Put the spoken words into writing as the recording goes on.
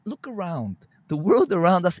Look around. The world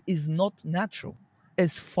around us is not natural.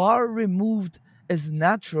 As far removed as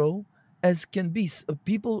natural as can be.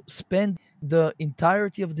 People spend the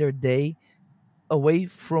entirety of their day away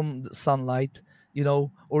from the sunlight,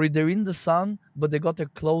 or they're in the sun, but they got their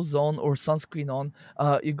clothes on or sunscreen on.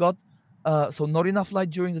 You got so not enough light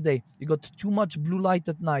during the day. You got too much blue light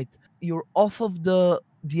at night. You're off of the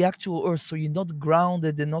actual earth, so you're not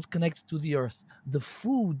grounded and not connected to the earth. The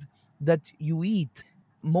food that you eat,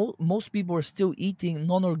 most people are still eating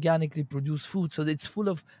non-organically produced food, so it's full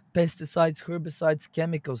of pesticides, herbicides,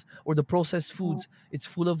 chemicals, or the processed foods. It's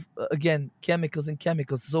full of again chemicals and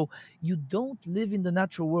chemicals. So you don't live in the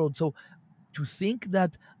natural world. So to think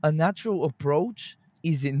that a natural approach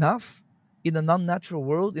is enough in a non-natural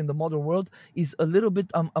world, in the modern world, is a little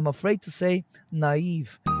bit, I'm afraid to say,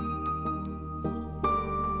 naive.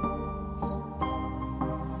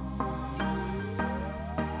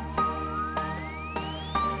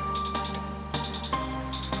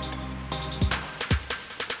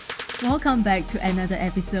 Welcome back to another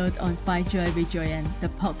episode on Find Joy with Joyanne, the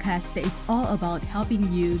podcast that is all about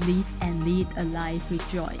helping you live and lead a life with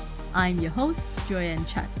joy. I'm your host, Joyanne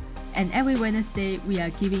Chan, and every Wednesday we are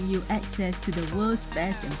giving you access to the world's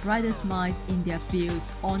best and brightest minds in their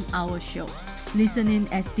fields on our show. Listen in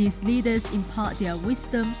as these leaders impart their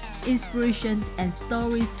wisdom, inspiration, and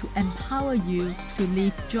stories to empower you to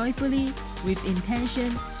live joyfully with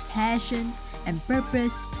intention, passion, and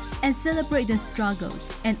purpose, and celebrate the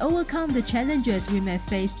struggles and overcome the challenges we may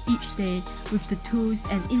face each day with the tools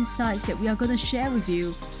and insights that we are going to share with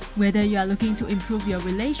you. Whether you are looking to improve your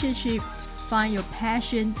relationship, find your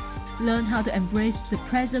passion, learn how to embrace the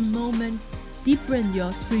present moment, deepen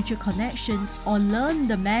your spiritual connection, or learn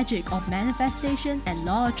the magic of manifestation and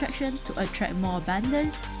law of attraction to attract more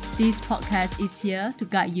abundance, this podcast is here to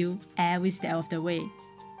guide you every step of the way.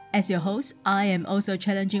 As your host, I am also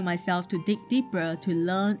challenging myself to dig deeper to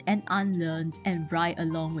learn and unlearn and ride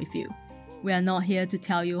along with you. We are not here to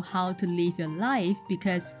tell you how to live your life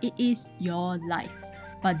because it is your life.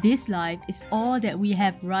 But this life is all that we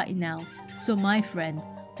have right now. So my friend,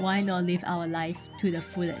 why not live our life to the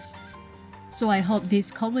fullest? So I hope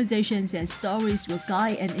these conversations and stories will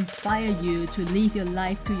guide and inspire you to live your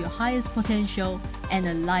life to your highest potential and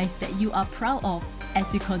a life that you are proud of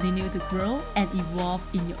as you continue to grow and evolve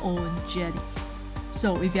in your own journey.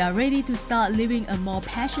 So if you are ready to start living a more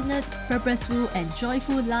passionate, purposeful, and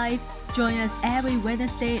joyful life, join us every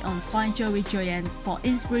Wednesday on Find Joy with Joyanne for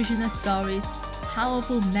inspirational stories,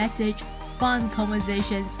 powerful message, fun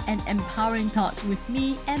conversations, and empowering thoughts with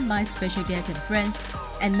me and my special guests and friends.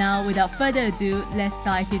 And now, without further ado, let's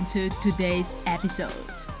dive into today's episode.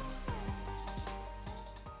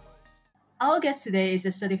 Our guest today is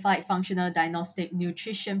a certified functional diagnostic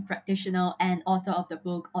nutrition practitioner and author of the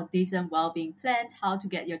book Autism Wellbeing Plan: How to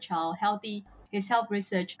Get Your Child Healthy. His health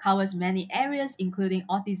research covers many areas including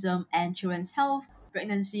autism and children's health,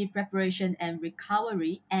 pregnancy preparation and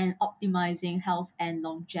recovery, and optimizing health and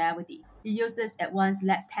longevity. He uses advanced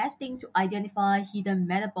lab testing to identify hidden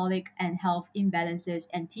metabolic and health imbalances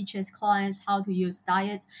and teaches clients how to use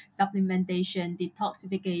diet, supplementation,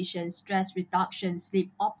 detoxification, stress reduction,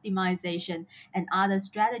 sleep optimization, and other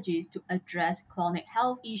strategies to address chronic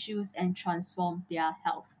health issues and transform their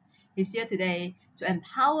health. He's here today to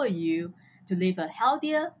empower you to live a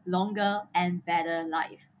healthier, longer, and better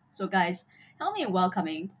life. So, guys, help me in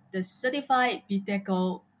welcoming the certified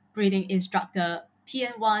Biteco breeding instructor,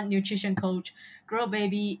 PN1 nutrition coach, Grow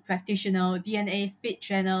Baby practitioner, DNA fit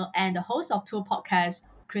trainer, and the host of two podcasts,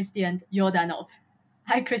 Christian Yordanov.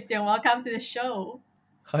 Hi, Christian. Welcome to the show.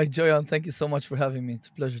 Hi, Joyan. Thank you so much for having me. It's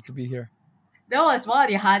a pleasure to be here. That was one of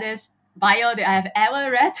the hardest bio that I've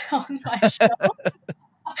ever read on my show.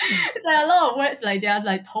 It's like a lot of words, like they are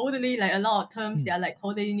like totally, like a lot of terms, they are like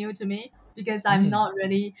totally new to me because I'm not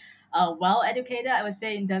really well educated, I would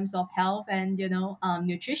say, in terms of health and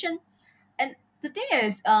nutrition. And the thing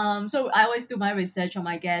is, so I always do my research on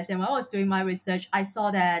my guests, and when I was doing my research, I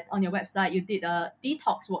saw that on your website you did a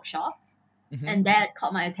detox workshop, and that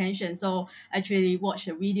caught my attention. So I actually watched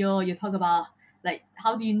a video. You talk about like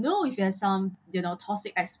how do you know if there's some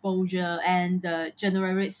toxic exposure, and the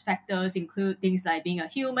general risk factors include things like being a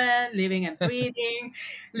human, living and breathing,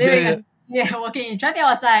 living Yeah. and working in traffic. I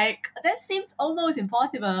was like, that seems almost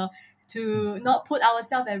impossible to not put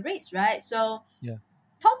ourselves at risk, right? So Yeah.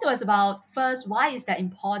 talk to us about first why is that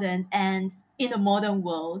important and in the modern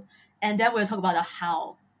world, and then we'll talk about the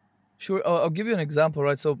how. Sure. I'll give you an example,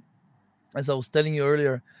 right? So, as I was telling you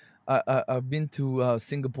earlier, I've been to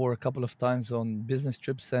Singapore a couple of times on business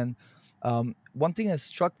trips, and one thing that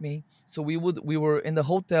struck me. So we were in the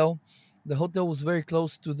hotel, The hotel was very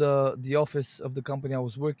close to the office of the company I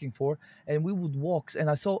was working for, and we would walk. And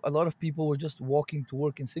I saw a lot of people were just walking to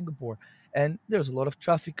work in Singapore, and there's a lot of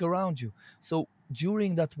traffic around you. So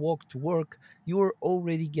during that walk to work, you are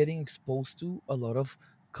already getting exposed to a lot of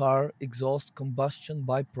car exhaust combustion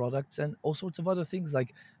byproducts and all sorts of other things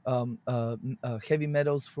like heavy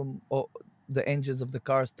metals from the engines of the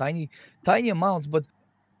cars, tiny amounts, but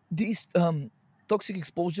these toxic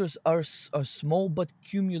exposures are small but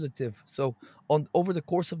cumulative. So on over the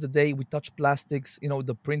course of the day, we touch plastics,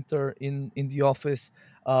 the printer in the office,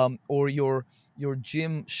 or your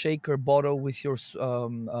gym shaker bottle with your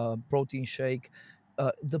protein shake,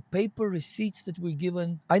 the paper receipts that we're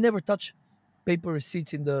given. I never touch paper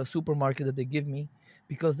receipts in the supermarket that they give me,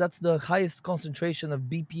 because that's the highest concentration of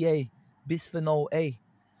BPA, bisphenol A.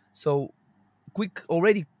 So quick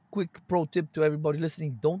pro tip to everybody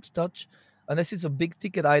listening: don't touch unless it's a big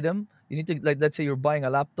ticket item. You need to, like, let's say you're buying a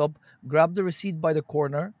laptop, grab the receipt by the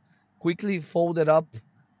corner, quickly fold it up,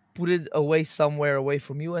 put it away somewhere away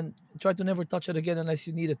from you, and try to never touch it again unless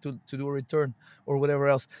you need it to do a return or whatever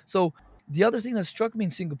else. So the other thing that struck me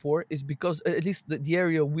in Singapore is, because at least the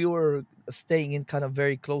area we were staying in, kind of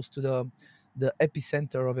very close to the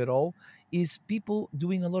epicenter of it all, is people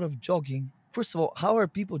doing a lot of jogging. First of all, how are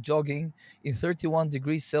people jogging in 31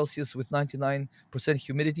 degrees Celsius with 99%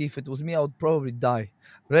 humidity? If it was me, I would probably die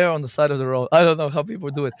there on the side of the road. I don't know how people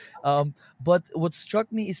do it. But what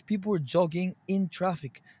struck me is people were jogging in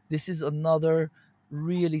traffic. This is another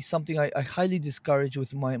really something I highly discourage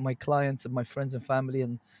with my clients and my friends and family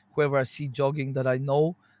and whoever I see jogging that I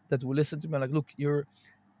know that will listen to me. Like, look, you're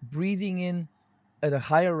breathing in at a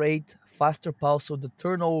higher rate, faster pulse, so the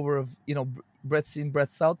turnover of breaths in,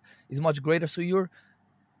 breaths out is much greater. So you're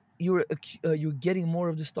getting more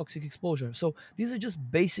of this toxic exposure. So these are just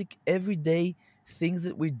basic everyday things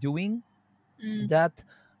that we're doing Mm, that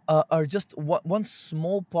are just one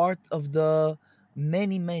small part of the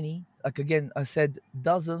many, like, again, I said,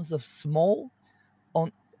 dozens of small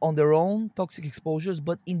on on their own toxic exposures,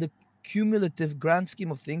 but in the cumulative grand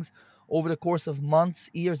scheme of things over the course of months,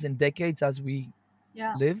 years, and decades as we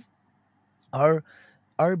yeah. live, are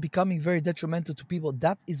are becoming very detrimental to people.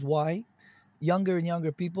 That is why younger and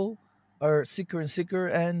younger people are sicker and sicker,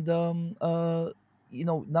 and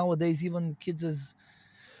nowadays even kids as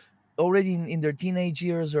already in their teenage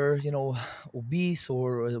years are obese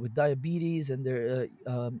or with diabetes, and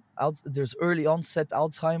there's early onset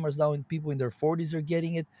Alzheimer's now, and people in their 40s are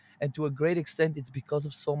getting it, and to a great extent it's because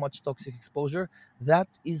of so much toxic exposure that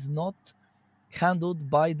is not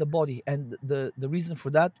handled by the body, and the reason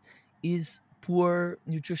for that is poor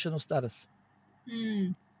nutritional status.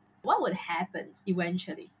 Mm. What would happen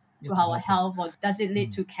eventually to What would our happen? health, or does it lead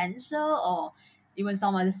Hmm. to cancer or even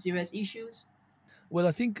some other serious issues? Well,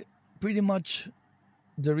 I think pretty much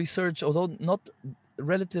the research, although not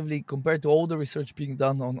relatively compared to all the research being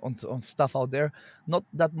done on stuff out there, not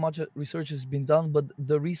that much research has been done, but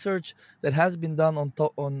the research that has been done on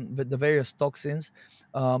the various toxins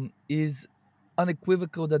is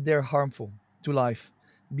unequivocal that they're harmful to life,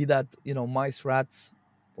 be that mice, rats,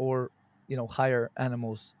 or higher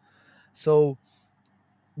animals. So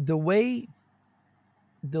the way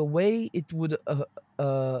it would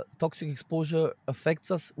toxic exposure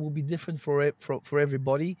affects us will be different for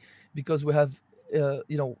everybody, because we have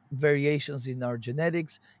variations in our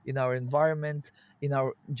genetics, in our environment, in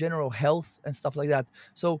our general health and stuff like that.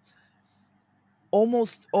 So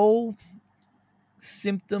almost all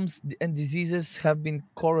symptoms and diseases have been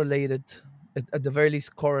correlated, at the very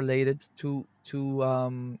least correlated to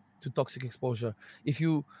toxic exposure. If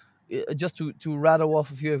you just to rattle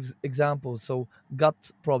off a few examples, so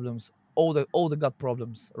gut problems, all the gut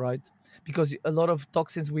problems, right? Because a lot of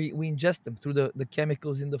toxins, we ingest them through the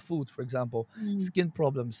chemicals in the food, for example. Mm, Skin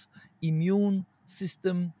problems, immune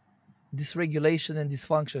system dysregulation and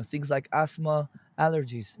dysfunction, things like asthma,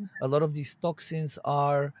 allergies. A lot of these toxins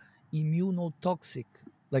are immunotoxic,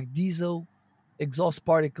 like diesel exhaust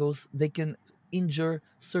particles. They can injure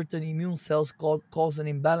certain immune cells, cause an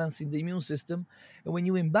imbalance in the immune system. And when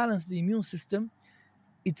you imbalance the immune system,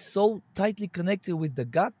 it's so tightly connected with the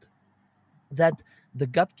gut that the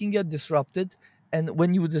gut can get disrupted. And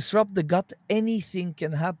when you disrupt the gut, anything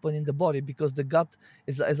can happen in the body, because the gut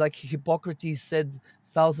is like Hippocrates said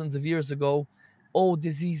thousands of years ago: all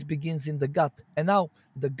disease begins in the gut. And now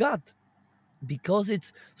the gut, because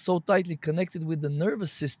it's so tightly connected with the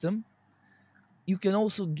nervous system, you can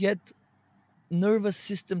also get nervous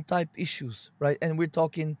system type issues, right? And we're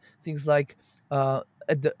talking things like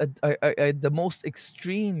at the most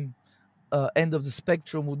extreme end of the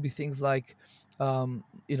spectrum would be things like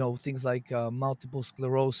things like multiple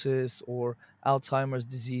sclerosis or Alzheimer's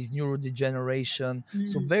disease, neurodegeneration.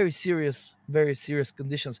 So Mm. very serious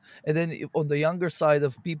conditions. And then on the younger side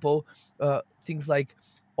of people, things like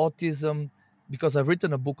autism, because I've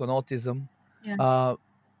written a book on autism. Yeah. uh,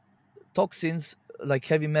 Toxins like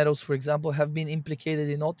heavy metals, for example, have been implicated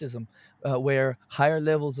in autism, where higher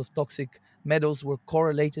levels of toxic metals were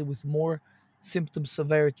correlated with more symptom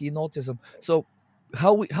severity in autism. So,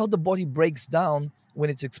 how the body breaks down when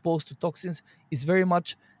it's exposed to toxins is very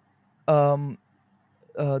much um,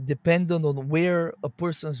 dependent on where a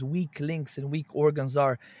person's weak links and weak organs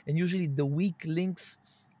are, and usually the weak links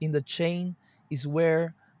in the chain is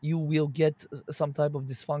where you will get some type of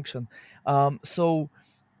dysfunction. So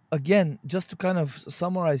again, just to kind of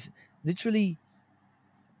summarize, literally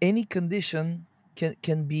any condition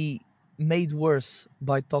can be made worse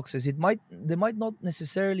by toxins. They might not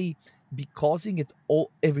necessarily be causing it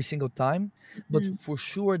all every single time, but Mm. for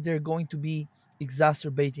sure they're going to be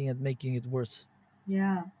exacerbating and making it worse.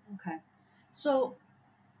 Yeah. Okay. So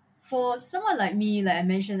for someone like me, like I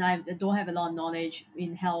mentioned, I don't have a lot of knowledge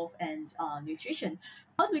in health and nutrition.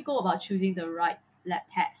 How do we go about choosing the right lab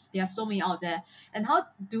test? There are so many out there, and how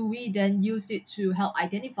do we then use it to help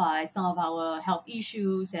identify some of our health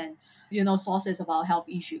issues and sources of our health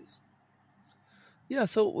issues? Yeah,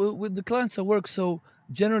 so with the clients I work, so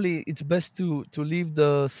generally it's best to leave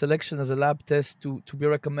the selection of the lab test to be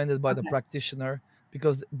recommended by the Okay. practitioner,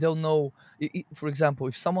 because they'll know. For example,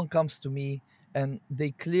 if someone comes to me and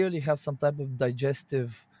they clearly have some type of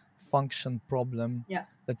digestive function problem, Yeah.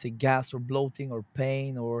 let's say gas or bloating or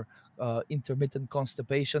pain or intermittent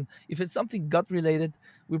constipation, if it's something gut related,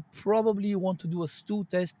 we probably want to do a stool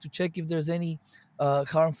test to check if there's any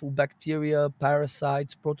harmful bacteria,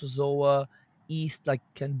 parasites, protozoa, yeast like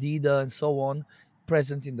candida and so on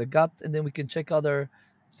present in the gut, and then we can check other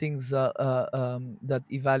things that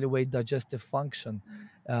evaluate digestive function.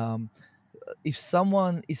 um, if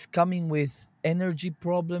someone is coming with energy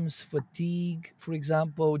problems, fatigue, for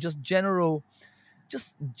example, just general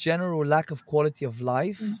lack of quality of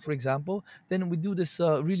life, Mhm. for example, then we do this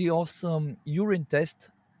really awesome urine test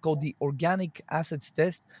called the organic acids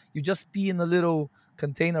test. You just pee in a little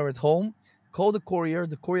container at home, call the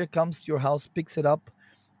courier comes to your house, picks it up,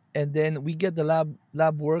 and then we get the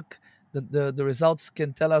lab work. The results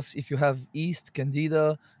can tell us if you have yeast,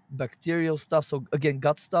 candida, bacterial stuff, so again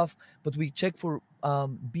gut stuff. But we check for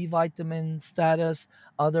B vitamin status,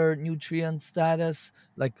 other nutrient status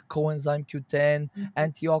like coenzyme Q10, Mhm.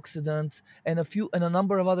 antioxidants, and a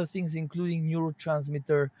number of other things, including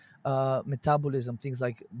neurotransmitter metabolism, things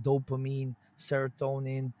like dopamine,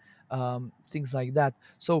 serotonin, things like that.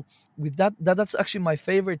 So with that's actually my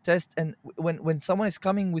favorite test. And when someone is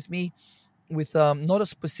coming with me with not a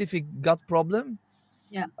specific gut problem,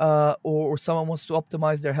 Yeah. or someone wants to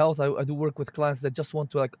optimize their health, I do work with clients that just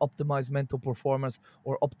want to like optimize mental performance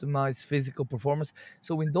or optimize physical performance.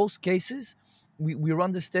 So in those cases, we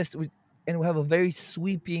run this test and we have a very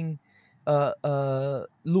sweeping broad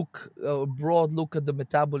look at the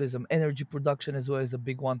metabolism, energy production as well as a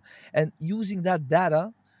big one. And using that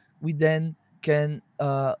data, we then can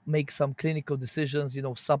make some clinical decisions,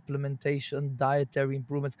 supplementation, dietary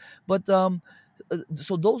improvements. But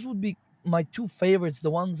so those would be my two favorites,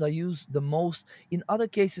 the ones I use the most. In other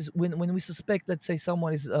cases, when we suspect, let's say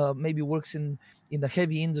someone is maybe works in the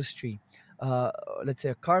heavy industry, uh, let's say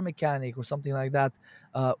a car mechanic or something like that,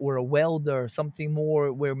 or a welder, something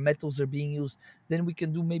more where metals are being used, then we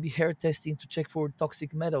can do maybe hair testing to check for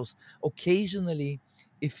toxic metals. Occasionally,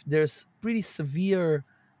 if there's pretty severe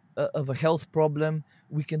of a health problem,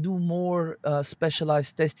 we can do more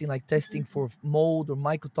specialized testing, like testing for mold or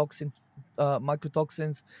mycotoxins.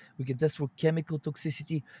 We can test for chemical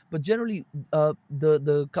toxicity. But generally,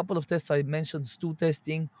 the couple of tests I mentioned, stool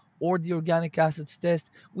testing or the organic acids test,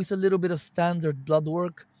 with a little bit of standard blood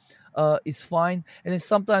work, is fine. And then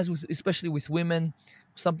sometimes, especially with women,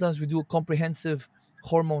 sometimes we do a comprehensive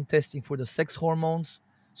hormone testing for the sex hormones.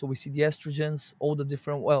 So we see the estrogens, all the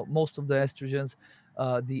different, well, most of the estrogens,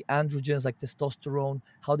 the androgens like testosterone,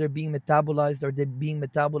 how they're being metabolized. Are they being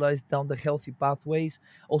metabolized down the healthy pathways?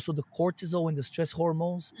 Also, the cortisol and the stress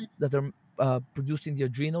hormones that are produced in the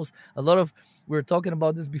adrenals. We were talking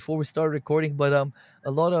about this before we started recording, but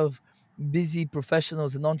a lot of busy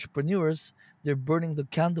professionals and entrepreneurs, they're burning the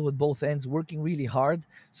candle at both ends, working really hard.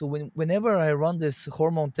 So whenever I run this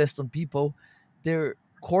hormone test on people, their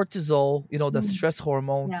cortisol, the Mm. stress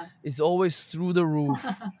hormone, Yeah. is always through the roof.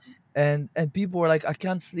 And people are like, I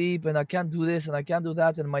can't sleep and I can't do this and I can't do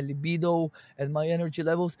that, and my libido and my energy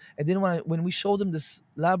levels. And then when we show them this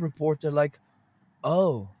lab report, they're like,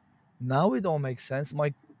 oh, now it all makes sense.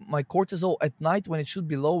 my cortisol at night when it should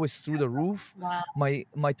be low is through the roof. Wow. My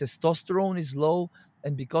testosterone is low,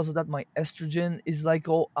 and because of that my estrogen is like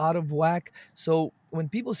all out of whack. So when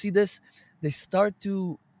people see this, they start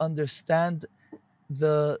to understand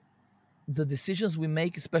the the decisions we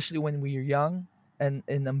make, especially when we're young and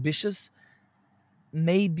ambitious,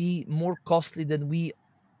 may be more costly than we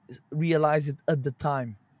realize it at the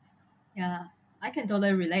time. Yeah, I can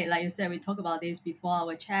totally relate. Like you said, we talked about this before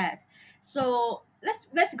our chat. So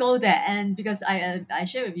let's go there. And because I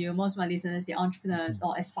share with you, most of my listeners, they're entrepreneurs Mhm.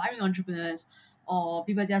 or aspiring entrepreneurs, or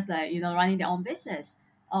people just like running their own business,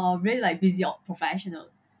 or really like busy professional.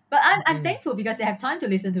 But I'm Mm. thankful because they have time to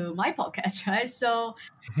listen to my podcast, right? So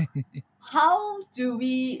how do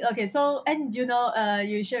we? Okay, so and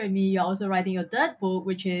you share with me you're also writing your third book,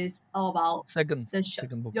 which is all about Second, the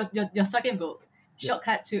second book. your second book, Yeah.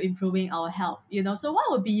 shortcut to improving our health. So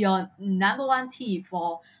what would be your number one tip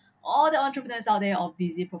for all the entrepreneurs out there or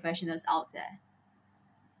busy professionals out there?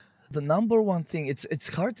 The number one thing, it's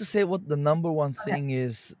hard to say what the number one Okay, thing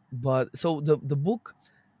is, but so the book,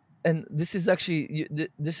 and this is actually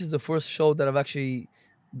this is the first show that I've actually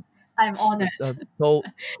I'm honored. told,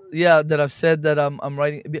 yeah, that I've said that I'm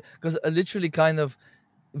writing, because I literally kind of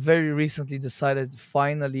very recently decided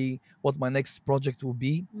finally what my next project will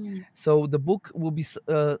be. Mm, So the book will be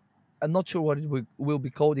I'm not sure what it will be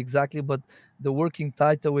called exactly, but the working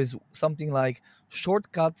title is something like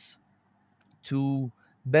shortcuts to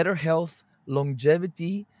better health,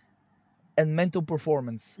 longevity, and mental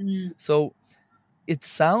performance. mm, So it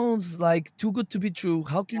sounds like too good to be true.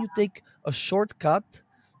 How can you yeah, take a shortcut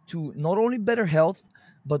to not only better health,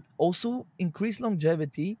 but also increase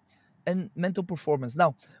longevity and mental performance?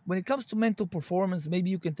 Now, when it comes to mental performance, maybe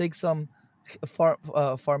you can take some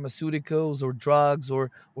pharmaceuticals or drugs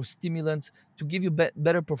or stimulants to give you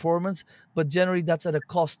better performance, but generally that's at a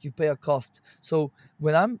cost. You pay a cost. So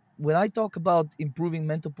when I talk about improving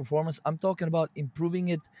mental performance, I'm talking about improving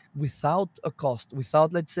it without a cost,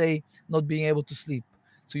 without, let's say, not being able to sleep.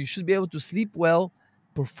 So you should be able to sleep well,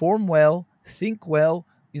 perform well, think well,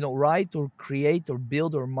 write or create or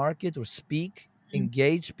build or market or speak, mm,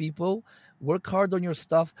 engage people, work hard on your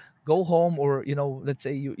stuff, go home, or let's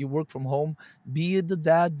say you work from home, be the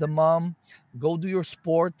dad, the mom, go do your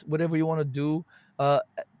sport, whatever you want to do, uh,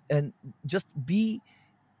 and just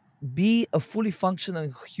be a fully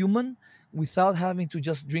functioning human without having to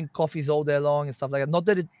just drink coffees all day long and stuff like that. Not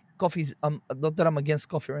that coffee's not that I'm against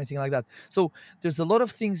coffee or anything like that. So there's a lot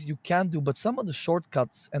of things you can do, but some of the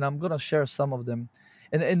shortcuts, and I'm gonna share some of them.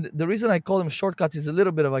 And the reason I call them shortcuts is a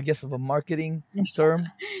little bit of, I guess, of a marketing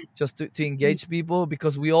term, just to mm, engage people,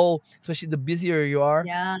 because we all, especially the busier you are,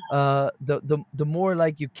 yeah, the more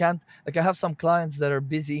like you can't, like, I have some clients that are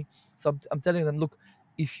busy, so I'm telling them, look,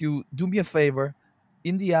 if you do me a favor,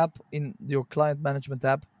 in the app, in your client management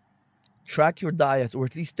app, track your diet, or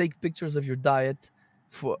at least take pictures of your diet,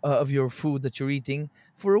 for of your food that you're eating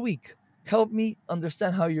for a week. Help me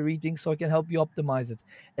understand how you're eating so I can help you optimize it.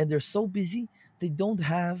 And they're so busy, they don't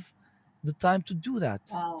have the time to do that.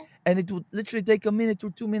 wow, And it would literally take a minute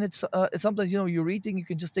or 2 minutes. Sometimes, you're eating, you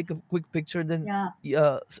can just take a quick picture, then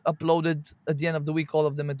yeah, upload it at the end of the week, all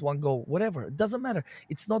of them at one go, whatever. It doesn't matter.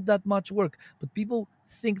 It's not that much work, but people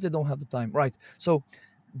think they don't have the time, right? So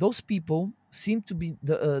those people seem to be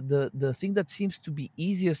the thing that seems to be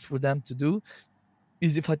easiest for them to do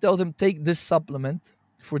is, if I tell them, take this supplement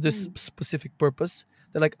for this mm, specific purpose,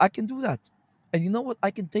 they're like, I can do that. And you know what?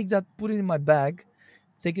 I can take that, put it in my bag,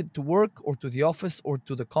 take it to work or to the office or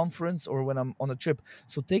to the conference or when I'm on a trip.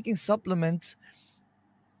 So taking supplements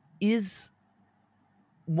is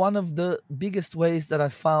one of the biggest ways that I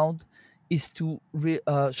found is to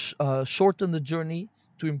shorten the journey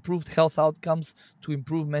to improved health outcomes, to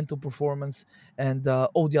improve mental performance, and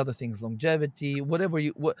all the other things, longevity, whatever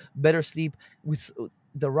better sleep. With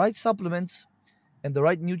the right supplements and the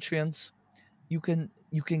right nutrients, you can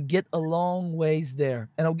get a long ways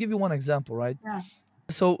there. And I'll give you one example, right? yeah,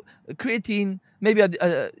 So creatine, maybe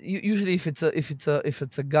usually if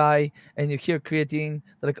it's a guy and you hear creatine,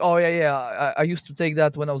 they're like, oh yeah, I used to take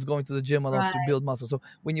that when I was going to the gym a lot to right, build muscle. So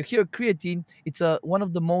when you hear creatine, it's one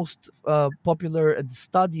of the most popular and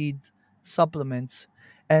studied supplements.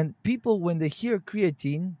 And people, when they hear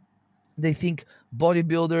creatine, they think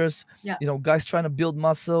bodybuilders, yeah, guys trying to build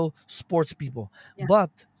muscle, sports people. yeah,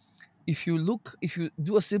 But if you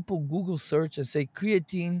do a simple Google search and say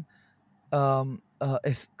creatine,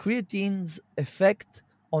 if creatine's effect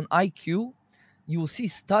on IQ, you will see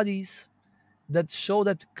studies that show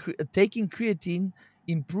that taking creatine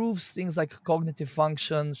improves things like cognitive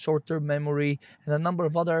function, short-term memory, and a number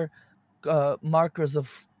of other markers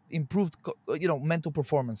of improved mental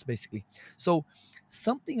performance basically. So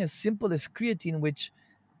something as simple as creatine, which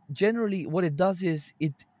generally what it does is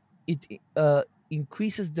it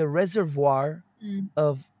increases the reservoir Mm.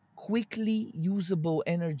 of quickly usable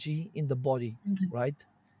energy in the body, Okay. right?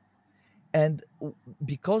 And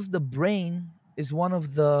because the brain is one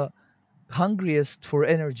of the hungriest for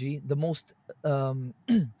energy, the most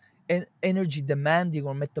energy demanding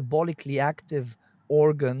or metabolically active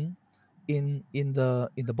organ in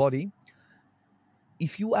the body,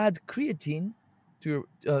 if you add creatine to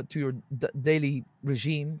your daily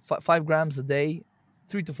regime, 5 grams a day,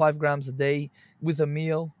 3 to 5 grams a day with a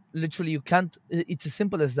meal, literally you can't. It's as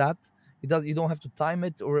simple as that. It does. You don't have to time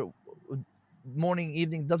it or morning,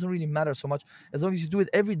 evening. Doesn't really matter so much as long as you do it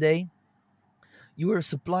every day. You are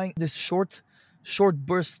supplying this short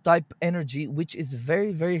burst type energy, which is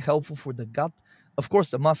very very helpful for the gut, of course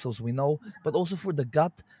the muscles we know, but also for the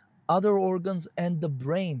gut, other organs, and the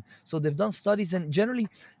brain. So they've done studies, and generally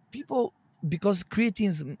people, because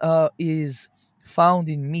creatine is found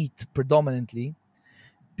in meat predominantly,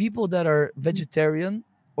 people that are Mm. vegetarian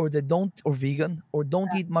or they don't, or vegan, or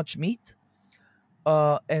don't eat much meat,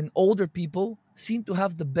 and older people seem to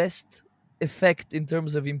have the best effect in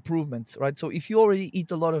terms of improvements, right? So if you already eat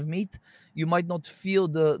a lot of meat, you might not feel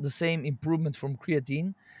the same improvement from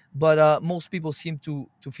creatine, but most people seem to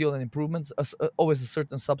feel an improvement. Always a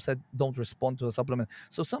certain subset don't respond to a supplement.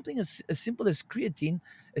 So something as simple as creatine,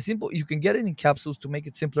 as simple, you can get it in capsules to make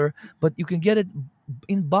it simpler, but you can get it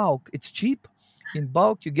in bulk. It's cheap. In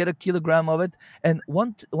bulk, you get a kilogram of it, and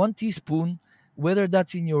one teaspoon, whether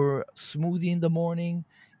that's in your smoothie in the morning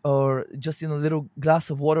or just in a little glass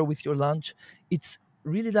of water with your lunch. It's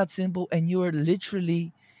really that simple, and you are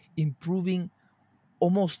literally improving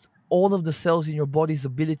almost all of the cells in your body's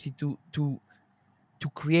ability to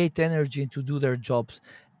create energy and to do their jobs.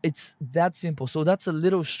 It's that simple. So that's a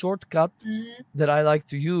little shortcut Mm. that I like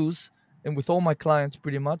to use, and with all my clients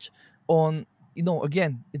pretty much, on,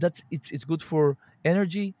 again, it's good for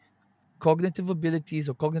energy, cognitive abilities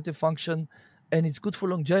or cognitive function, and it's good for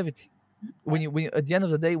longevity. When you at the end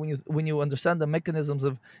of the day, when you understand the mechanisms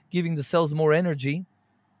of giving the cells more energy,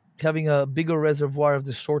 having a bigger reservoir of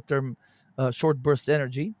the short term, short burst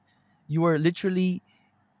energy, you are literally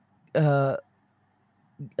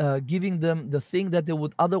uh, giving them the thing that they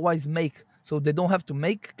would otherwise make, so they don't have to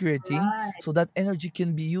make creatine, Right. so that energy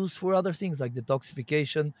can be used for other things like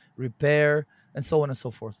detoxification, repair, and so on and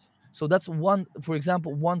so forth. So that's one, for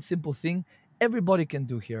example, one simple thing everybody can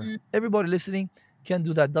do here. Mm. Everybody listening can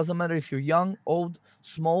do that. Doesn't matter if you're young, old,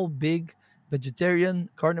 small, big, vegetarian,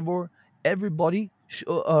 carnivore. Everybody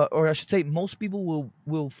or I should say most people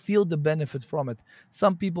will feel the benefit from it.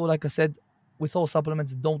 Some people, like I said, with all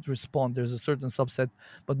supplements don't respond. There's a certain subset,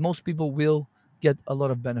 but most people will get a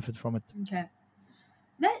lot of benefit from it. Okay.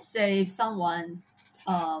 Let's say if someone,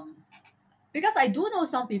 um, because I do know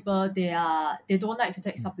some people, they don't like to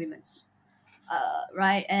take supplements,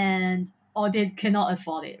 right? And or they cannot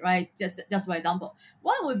afford it, right? Just for example,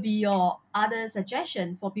 what would be your other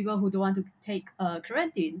suggestion for people who don't want to take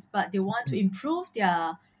creatine but they want to improve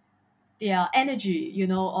their energy,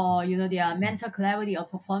 or their mental clarity or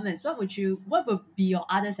performance? What would be your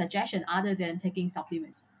other suggestion other than taking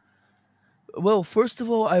supplements? Well, first of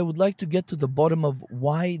all, I would like to get to the bottom of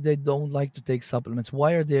why they don't like to take supplements.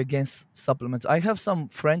 Why are they against supplements? I have some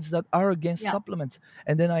friends that are against Yeah. supplements,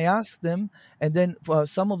 and then I ask them, and then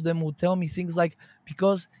some of them will tell me things like,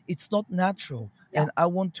 because it's not natural, Yeah. and I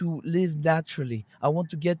want to live naturally. I want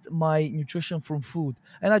to get my nutrition from food,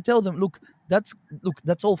 and I tell them, look,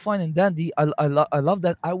 that's all fine and dandy. I love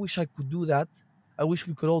that. I wish I could do that. I wish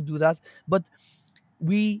we could all do that, but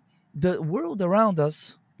we the world around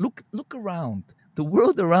us, look around, the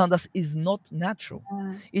world around us is not natural.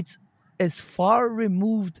 Uh, It's as far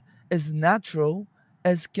removed as natural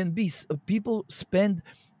as can be. People spend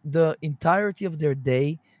the entirety of their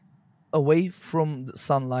day away from the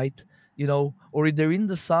sunlight, or they're in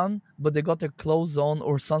the sun but they got their clothes on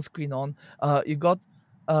or sunscreen on. You got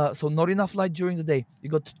so not enough light during the day, you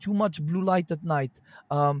got too much blue light at night.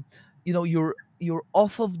 You're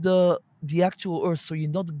off of the actual earth, so you're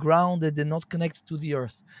not grounded and not connected to the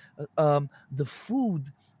earth. The food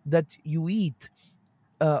that you eat,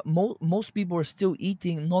 most people are still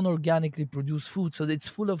eating non-organically produced food, so it's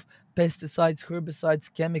full of pesticides,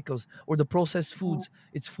 herbicides, chemicals, or the processed foods,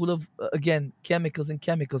 it's full of again chemicals and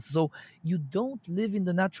chemicals. So you don't live in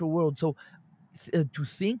the natural world. So to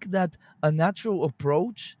think that a natural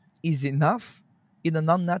approach is enough in a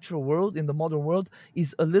non-natural world, in the modern world,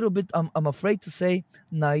 is a little bit, I'm afraid to say,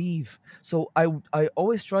 naive. So I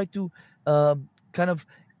always try to kind of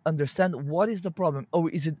understand what is the problem. Oh,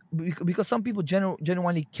 is it because some people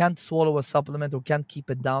genuinely can't swallow a supplement or can't keep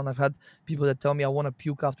it down? I've had people that tell me I want to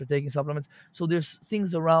puke after taking supplements. So there's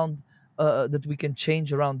things around that we can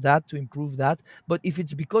change around that to improve that. But if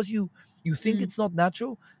it's because you think Mm. it's not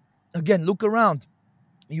natural, again, look around.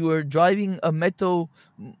 You are driving a metal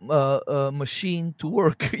machine to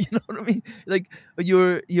work. You know what I mean? Like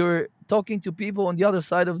you're talking to people on the other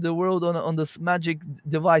side of the world on this magic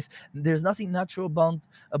device. There's nothing natural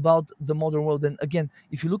about the modern world. And again,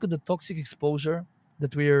 if you look at the toxic exposure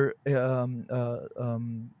that we're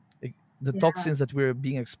the Yeah. toxins that we're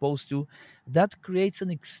being exposed to, that creates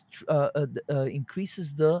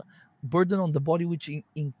increases the burden on the body, which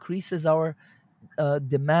increases our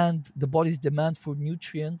the body's demand for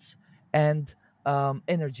nutrients and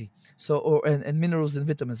energy, so and minerals and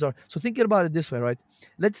vitamins. So thinking about it this way, right?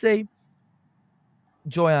 Let's say,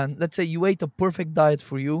 Joanne, let's say you ate a perfect diet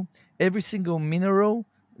for you. Every single mineral,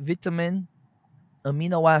 vitamin,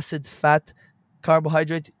 amino acid, fat,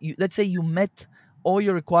 carbohydrate, let's say you met all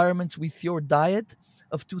your requirements with your diet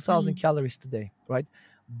of 2000 Mm. calories today, right?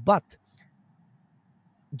 But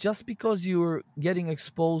just because you're getting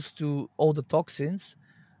exposed to all the toxins,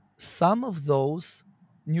 some of those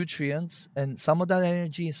nutrients and some of that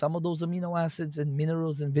energy, some of those amino acids and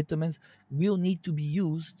minerals and vitamins will need to be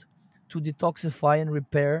used to detoxify and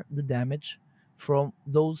repair the damage from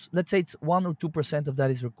those. Let's say it's 1 or 2% of that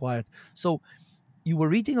is required. So you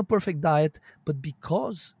were eating a perfect diet, but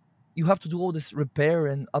because you have to do all this repair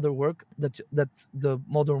and other work that the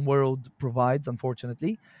modern world provides,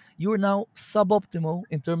 unfortunately, you are now suboptimal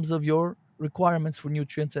in terms of your requirements for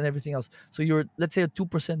nutrients and everything else. So you're, let's say, a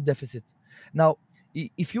 2% deficit. Now,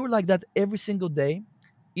 if you're like that every single day,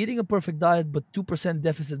 eating a perfect diet but 2%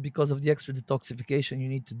 deficit because of the extra detoxification you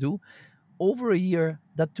need to do, over a year,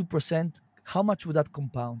 that 2%, how much would that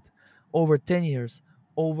compound? Over 10 years,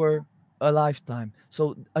 over a lifetime.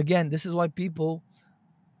 So, again, this is why people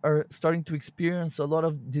are starting to experience a lot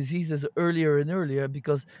of diseases earlier and earlier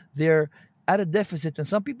because they're at a deficit, and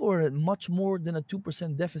some people are at much more than a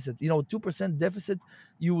 2% deficit. 2% deficit,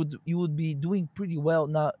 you would be doing pretty well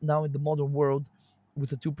now in the modern world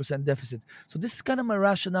with a 2% deficit. So this is kind of my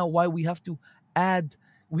rationale why we have to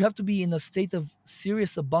be in a state of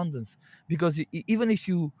serious abundance, because even if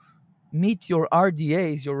you meet your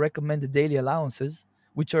RDAs, your recommended daily allowances,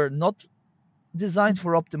 which are not designed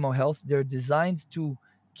for optimal health. They're designed to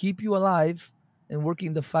keep you alive and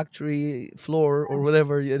working the factory floor or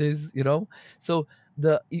whatever it is. So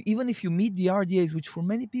even if you meet the RDAs, which for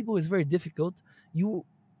many people is very difficult, you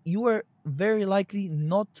you are very likely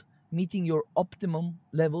not meeting your optimum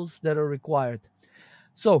levels that are required.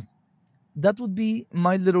 So that would be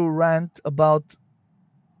my little rant about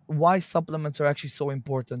why supplements are actually so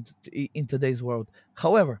important in today's world.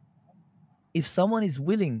 However, if someone is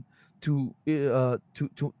willing to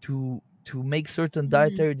make certain Mm.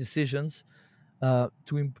 dietary decisions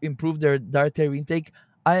to improve their dietary intake,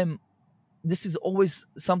 I am this is always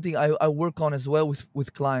something I work on as well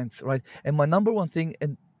with clients, right? And my number one thing,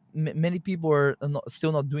 and many people are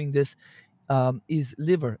still not doing this, is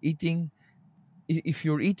liver eating. If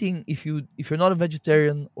you're not a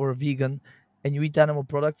vegetarian or a vegan and you eat animal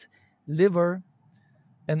products, liver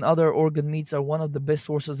and other organ meats are one of the best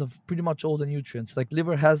sources of pretty much all the nutrients. Like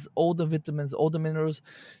liver has all the vitamins, all the minerals,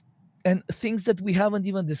 and things that we haven't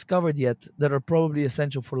even discovered yet that are probably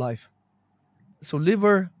essential for life. So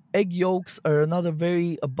liver, egg yolks are another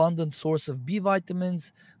very abundant source of B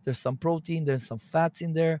vitamins. There's some protein, there's some fats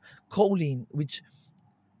in there. Choline, which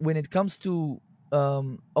when it comes to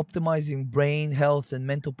optimizing brain health and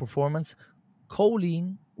mental performance,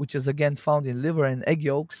 choline, which is again found in liver and egg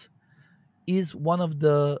yolks, is one of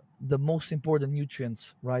the most important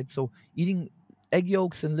nutrients, right? So eating egg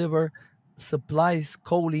yolks and liver supplies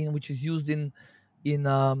choline, which is used in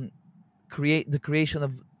create the creation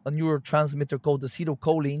of a neurotransmitter called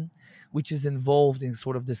acetylcholine, which is involved in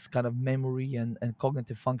sort of this kind of memory and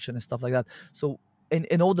cognitive function and stuff like that. So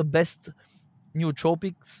in all the best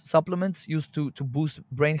nootropic supplements used to boost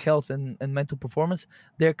brain health and mental performance,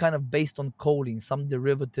 they're kind of based on choline, some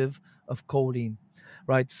derivative of choline,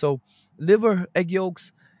 right? So liver, egg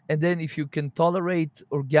yolks, and then if you can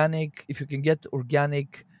get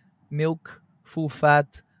organic milk, full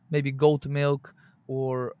fat, maybe goat milk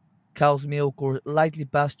or cow's milk or lightly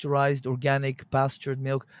pasteurized organic pastured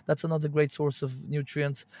milk, that's another great source of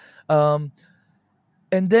nutrients. And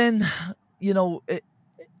then you know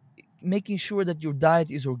making sure that your diet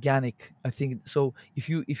is organic, I think. So if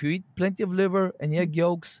you eat plenty of liver and egg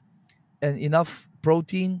yolks and enough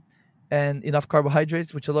protein and enough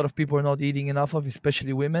carbohydrates, which a lot of people are not eating enough of,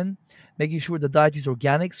 especially women, making sure the diet is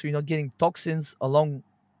organic so you're not getting toxins along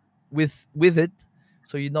with it,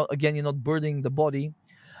 so you're not burdening the body.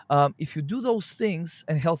 If you do those things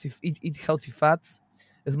and eat healthy fats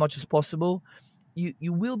as much as possible,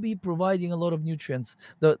 you will be providing a lot of nutrients.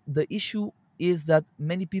 The issue is that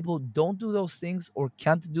many people don't do those things or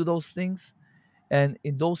can't do those things, and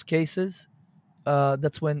in those cases,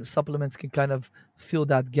 that's when supplements can kind of fill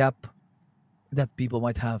that gap that people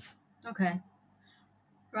might have. Okay.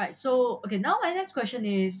 Right. So, okay, now my next question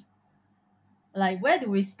is, like, where do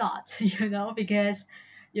we start? Because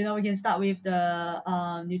we can start with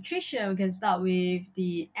the nutrition, we can start with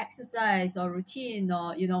the exercise or routine,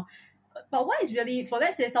 or but what is really, for,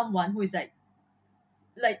 let's say, someone who is that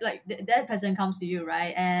person comes to you,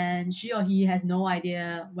 right, and she or he has no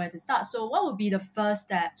idea where to start. So what would be the first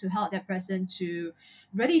step to help that person to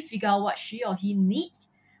really figure out what she or he needs,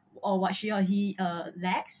 or what she or he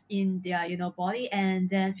lacks in their body, and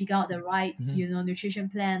then figure out the right Mhm. nutrition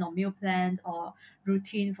plan or meal plan or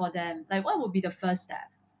routine for them? Like, what would be the first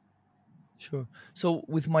step? Sure. So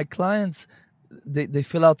with my clients, they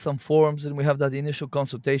fill out some forms and we have that initial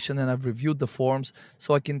consultation, and I've reviewed the forms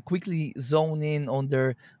so I can quickly zone in on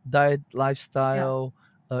their diet, Yeah. lifestyle,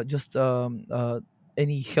 just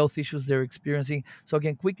any health issues they're experiencing. So I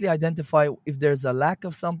can quickly identify if there's a lack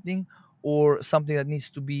of something or something that needs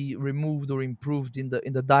to be removed or improved in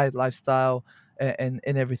the diet, lifestyle, and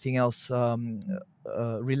everything else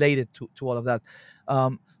related to all of that.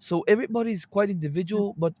 So everybody's quite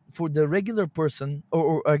individual, but for the regular person,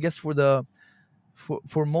 or I guess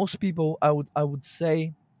for most people, I would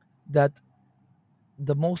say that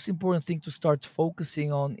the most important thing to start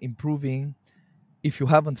focusing on improving, if you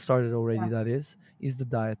haven't started already, Yeah. is the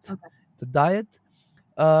diet. Okay. The diet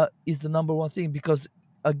is the number one thing, because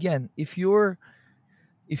again, if you're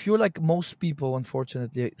like most people,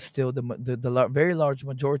 unfortunately, still the very large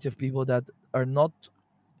majority of people that are not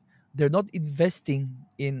they're not investing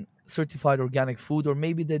in certified organic food, or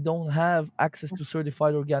maybe they don't have access to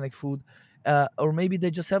certified organic food, or maybe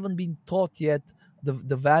they just haven't been taught yet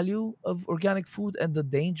the value of organic food and the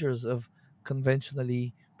dangers of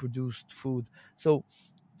conventionally produced food. So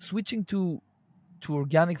switching to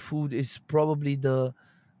organic food is probably the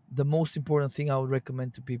most important thing I would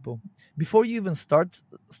recommend to people before you even start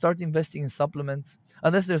investing in supplements,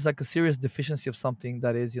 unless there's like a serious deficiency of something,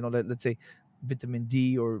 that is, let's say vitamin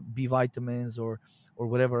D or B vitamins or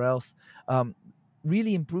whatever else. Um,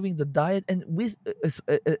 really improving the diet, and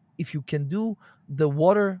if you can do the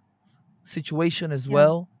water situation as Yeah.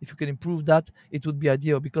 well, if you can improve that, it would be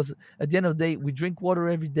ideal, because at the end of the day, we drink water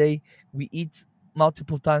every day, we eat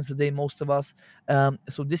multiple times a day, most of us.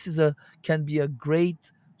 So this can be a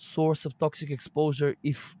great source of toxic exposure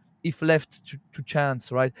if left to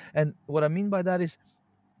chance, right? And what I mean by that is,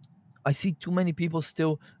 I see too many people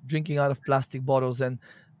still drinking out of plastic bottles, and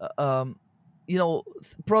uh, um,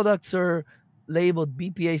 products are labeled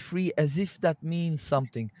BPA free as if that means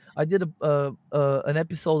something. I did an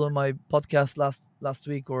episode on my podcast last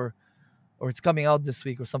week, or it's coming out this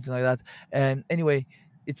week or something like that. And anyway,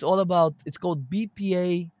 it's called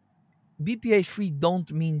BPA free.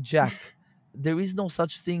 Don't mean jack. There is no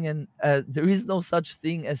such thing, and there is no such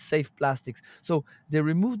thing as safe plastics. So they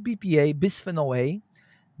removed BPA, bisphenol A,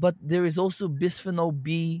 but there is also bisphenol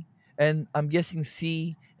B, and I'm guessing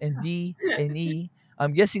C and D and E.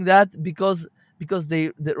 I'm guessing that because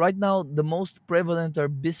right now the most prevalent are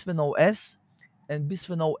bisphenol S and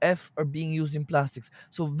bisphenol F are being used in plastics.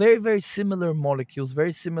 So very very similar molecules,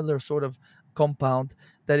 very similar sort of compound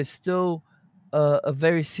that is still a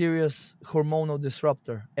very serious hormonal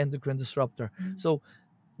disruptor, endocrine disruptor. Mm. So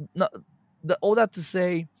no, all that to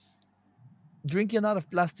say, drinking out of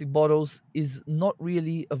plastic bottles is not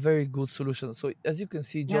really a very good solution. So as you can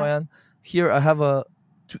see, Yeah. Joanne, here I have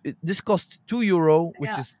this cost €2,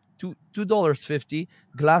 which Yeah. is $2.50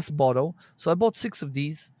 glass bottle. So I bought 6 of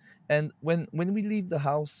these, and when we leave the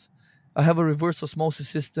house, I have a reverse osmosis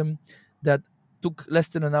system that took less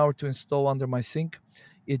than an hour to install under my sink.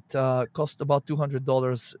 It cost about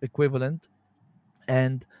 $200 equivalent,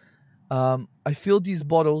 and I fill these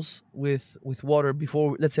bottles with water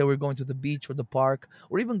before, let's say, we're going to the beach or the park,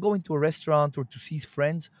 or even going to a restaurant or to see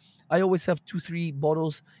friends. I always have 2 3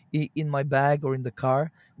 bottles in my bag or in the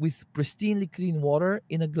car with pristinely clean water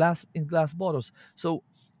in glass bottles. So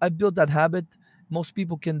I built that habit. Most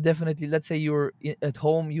people can definitely, let's say you're at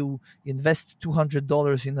home, you invest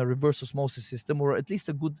 $200 in a reverse osmosis system, or at least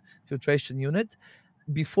a good filtration unit.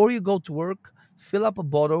 Before you go to work, fill up a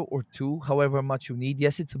bottle or two, however much you need.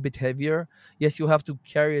 Yes, it's a bit heavier. Yes, you have to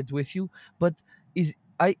carry it with you, but is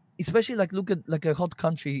I especially, like, look at like a hot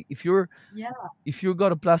country. Yeah. If you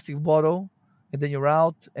got a plastic bottle and then you're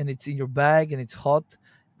out and it's in your bag and it's hot,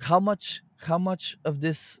 how much of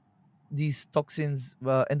this these toxins,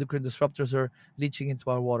 endocrine disruptors are leaching into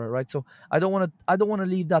our water, right? So I don't want to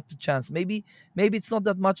leave that to chance. Maybe it's not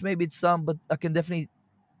that much, maybe it's some, but I can definitely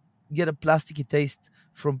get a plasticky taste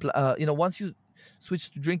from once you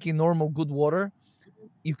switch to drinking normal good water,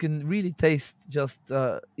 you can really taste just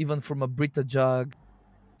even from a Brita jug.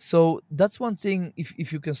 So that's one thing.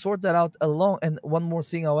 If you can sort that out along, and one more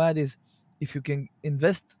thing I'll add is, if you can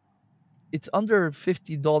invest, it's under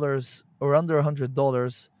 $50 or under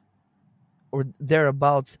 $100 or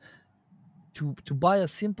thereabouts to buy a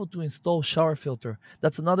simple to install shower filter.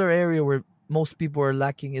 That's another area where most people are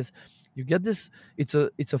lacking. Is you get this, it's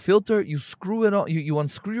a filter, you screw it on, you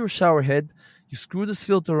unscrew your shower head, you screw this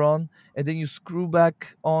filter on, and then you screw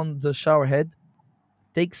back on the shower head.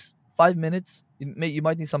 Takes 5 minutes. You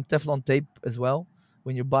might need some Teflon tape as well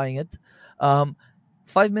when you're buying it. um,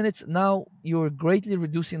 5 minutes, now you're greatly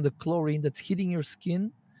reducing the chlorine that's hitting your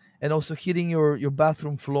skin and also hitting your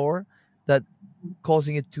bathroom floor, that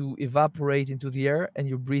causing it to evaporate into the air, and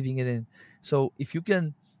you're breathing it in. So if you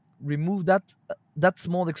can remove that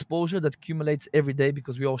small exposure that accumulates every day,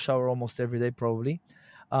 because we all shower almost every day probably.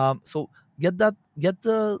 So get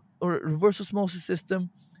the or reverse osmosis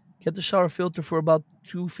system, get the shower filter for about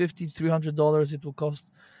 250 $300 it will cost,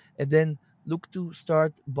 and then look to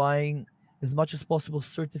start buying as much as possible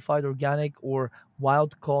certified organic or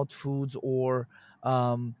wild caught foods, or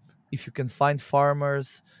if you can find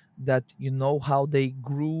farmers that you know how they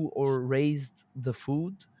grew or raised the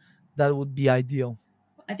food, that would be ideal.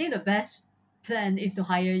 I think the best plan is to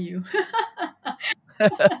hire you.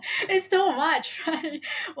 It's too much, right?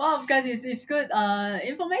 Well, because it's good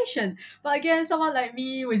information. But again, someone like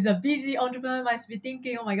me with a busy entrepreneur must be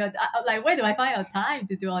thinking, oh my god, like where do I find a time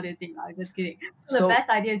to do all these things? I'm just kidding. So the So best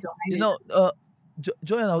idea is to you hire you. know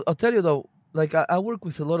Joanne, I'll tell you though, like I work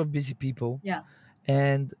with a lot of busy people, Yeah.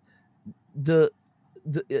 and the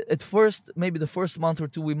at first, maybe the first month or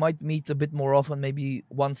two, we might meet a bit more often, maybe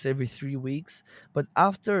once every 3 weeks. But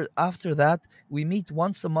after that, we meet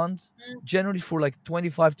once a month, Mm, generally for like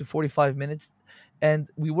 25 to 45 minutes, and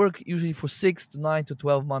we work usually for 6 to 9 to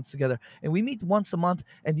 12 months together, and we meet once a month.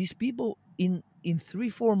 And these people, in 3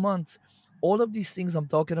 4 months, all of these things I'm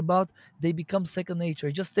talking about, they become second nature.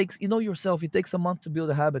 It just takes, yourself, it takes a month to build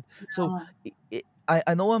a habit. So yeah.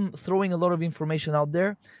 I know I'm throwing a lot of information out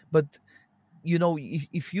there, but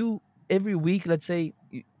if you every week, let's say,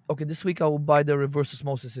 okay, this week I will buy the reverse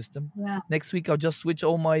osmosis system. Yeah. Next week I'll just switch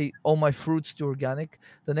all my fruits to organic.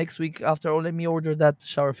 The next week after, oh, let me order that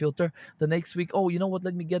shower filter. The next week, oh, you know what,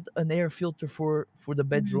 let me get an air filter for the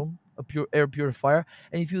Mm. bedroom, a pure air purifier.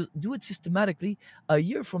 And if you do it systematically, a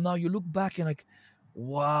year from now you look back and like,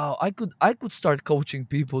 wow, I could start coaching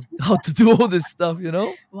people how to do all this stuff.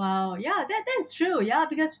 Wow. Yeah, that's true. Yeah,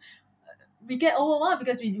 because we get overwhelmed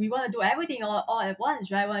because we want to do everything all at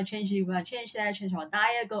once, right? Want to change it, we want to change that, change our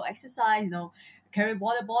diet, go exercise, carry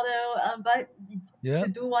water bottle, but it's Yeah, to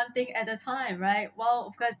do one thing at a time, right? Well,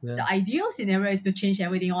 of course, yeah, the ideal scenario is to change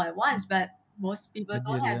everything all at once, but most people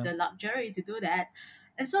don't ideally, have yeah, the luxury to do that.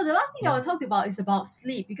 And so the last thing I yeah. will talk about is about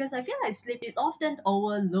sleep, because I feel like sleep is often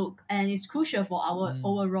overlooked and it's crucial for our Mm,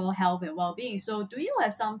 overall health and well-being. So do you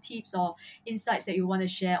have some tips or insights that you want to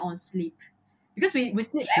share on sleep? Because we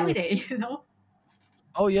sleep every sure. day, you know?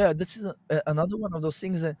 Oh yeah, this is another one of those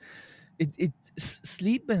things that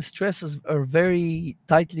sleep and are very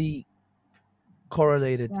tightly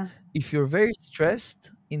correlated. Yeah. If you're very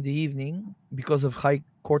stressed in the evening because of high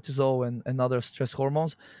cortisol and other stress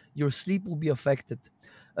hormones, your sleep will be affected.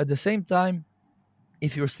 At the same time,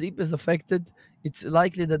 if your sleep is affected, it's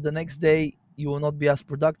likely that the next day you will not be as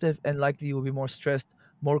productive, and likely you will be more stressed,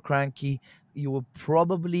 more cranky. You will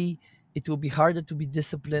probably It will be harder to be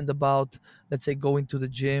disciplined about, let's say, going to the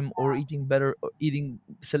gym or eating better, or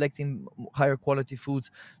selecting higher quality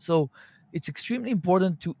foods. So it's extremely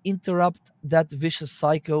important to interrupt that vicious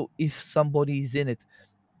cycle if somebody is in it.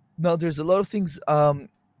 Now, there's a lot of things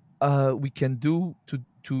we can do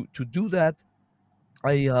to do that.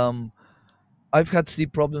 I I've had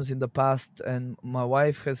sleep problems in the past, and my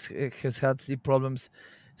wife has had sleep problems.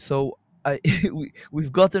 So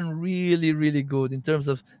we've gotten really really good in terms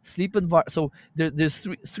of sleep So there's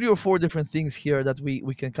three or four different things here that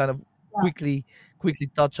we can kind of Yeah. quickly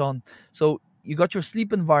touch on. So you got your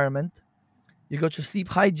sleep environment, you got your sleep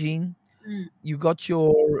hygiene, Mm. you got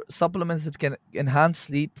your supplements that can enhance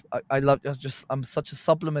sleep. I love I'm such a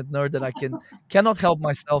supplement nerd that cannot help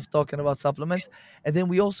myself talking about supplements. And then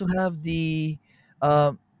we also have the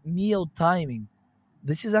uh, meal timing.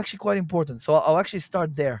 This is actually quite important. So I'll actually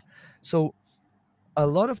start there. So a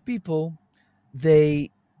lot of people,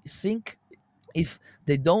 they think if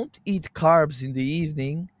they don't eat carbs in the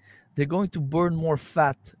evening, they're going to burn more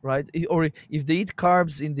fat, right? Or if they eat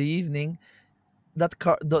carbs in the evening,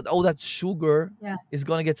 all that sugar Yeah. is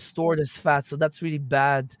going to get stored as fat, so that's really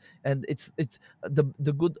bad. And it's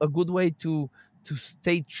the good a good way to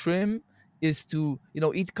stay trim is to,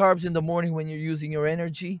 eat carbs in the morning when you're using your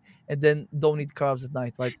energy, and then don't eat carbs at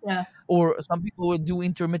night, right? Yeah. Or some people would do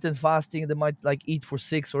intermittent fasting. They might like eat for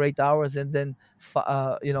 6 or 8 hours and then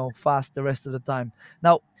fast the rest of the time.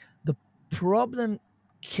 Now, the problem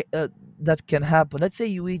that can happen, let's say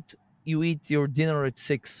you eat your dinner at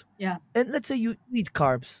 6, Yeah. and let's say you eat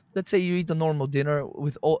carbs. Let's say you eat a normal dinner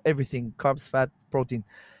with everything, carbs, fat, protein,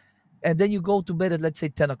 and then you go to bed at, let's say,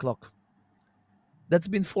 10 o'clock. That's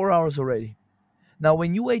been 4 hours already. Now,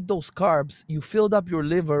 when you ate those carbs, you filled up your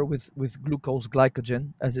liver with glucose,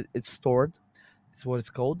 glycogen, as it's stored. It's what it's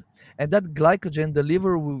called. And that glycogen, the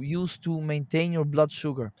liver will use to maintain your blood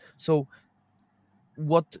sugar. So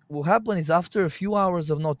what will happen is, after a few hours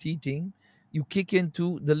of not eating, you kick into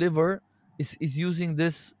the liver is using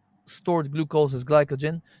this stored glucose as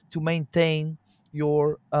glycogen to maintain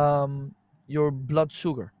your blood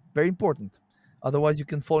sugar. Very important. Otherwise, you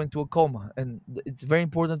can fall into a coma, and it's very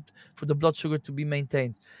important for the blood sugar to be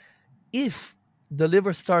maintained. If the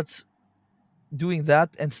liver starts doing that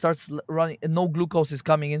and starts running, and no glucose is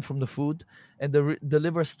coming in from the food, and the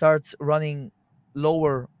liver starts running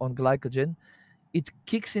lower on glycogen, it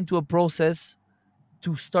kicks into a process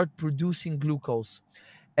to start producing glucose.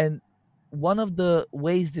 And one of the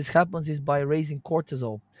ways this happens is by raising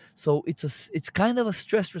cortisol. So it's kind of a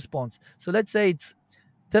stress response. So let's say it's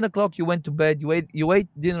 10 o'clock, you went to bed, you ate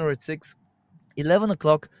dinner at 6, 11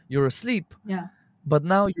 o'clock, you're asleep, Yeah. but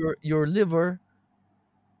now your liver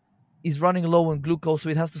is running low on glucose, so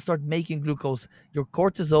it has to start making glucose. Your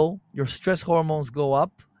cortisol, your stress hormones go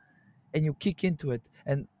up, and you kick into it.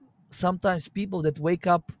 And sometimes people that wake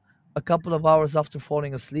up a couple of hours after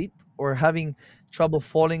falling asleep, or having trouble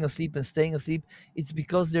falling asleep and staying asleep, it's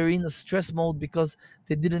because they're in a stress mode, because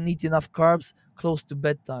they didn't eat enough carbs close to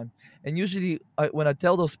bedtime. And usually, when I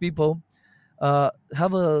tell those people,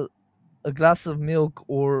 have a glass of milk,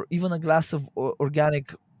 or even a glass of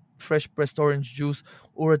organic fresh pressed orange juice,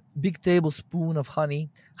 or a big tablespoon of honey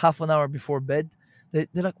half an hour before bed, they're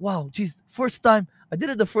like, wow, geez, first time I did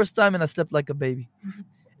it, the first time, and I slept like a baby.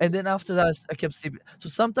 And then after that, I kept sleeping. So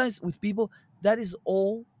sometimes with people, that is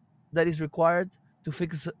all that is required to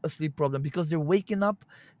fix a sleep problem, because they're waking up,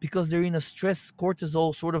 because they're in a stress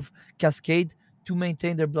cortisol sort of cascade to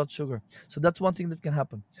maintain their blood sugar. So that's one thing that can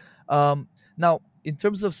happen. Now, in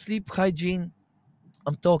terms of sleep hygiene,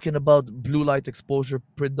 I'm talking about blue light exposure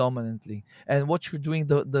predominantly, and what you're doing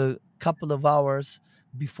the couple of hours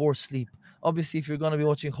before sleep. Obviously, if you're going to be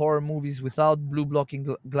watching horror movies without blue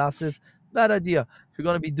blocking glasses, bad idea. If you're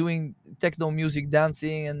going to be doing techno music,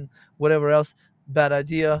 dancing, and whatever else, bad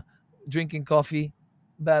idea. Drinking coffee,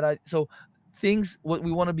 bad idea. So things what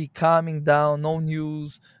we want to be calming down, no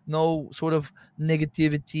news, no sort of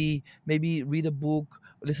negativity. Maybe read a book,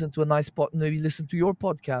 listen to a nice maybe listen to your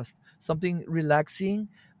podcast, something relaxing,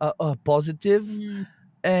 positive, Mm,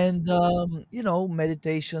 and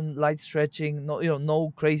meditation, light stretching,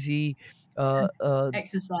 no crazy yeah. uh, uh,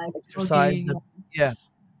 Exercise, exercise. jogging. That, yeah,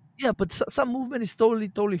 yeah, but some movement is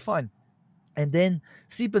totally fine. And then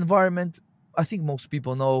sleep environment, I think most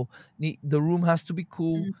people know, the room has to be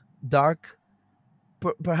cool, Mm, dark.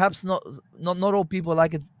 Perhaps not all people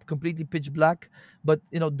like it completely pitch black, but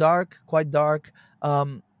dark, quite dark.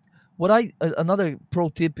 um Another pro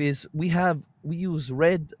tip is, we use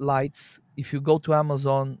red lights. If you go to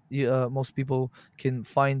Amazon, most people can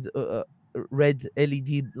find red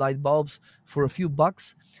LED light bulbs for a few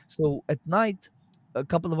bucks. So at night, a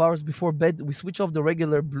couple of hours before bed, we switch off the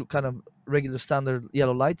regular blue, kind of regular standard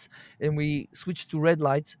yellow lights, and we switch to red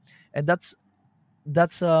lights, and that's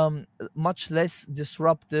much less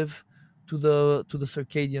disruptive to the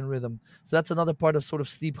circadian rhythm. So that's another part of sort of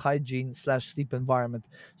sleep hygiene slash sleep environment.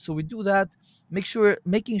 So we do that.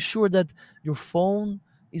 Making sure that your phone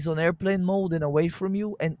is on airplane mode and away from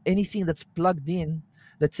you, and anything that's plugged in.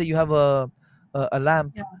 Let's say you have a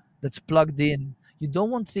lamp yeah. that's plugged in. You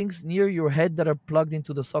don't want things near your head that are plugged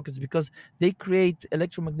into the sockets, because they create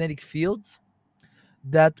electromagnetic fields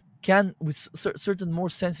that can, with certain more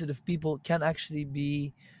sensitive people, can actually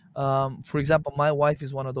be, for example, my wife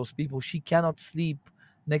is one of those people. She cannot sleep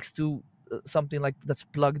next to something like that's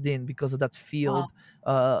plugged in, because of that Wow.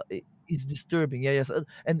 field. Is disturbing. Yeah, yes.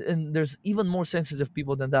 And there's even more sensitive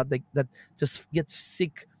people than that, that just get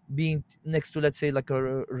sick being next to, let's say, like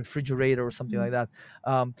a refrigerator or something Mm, like that.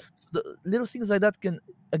 So the little things like that can,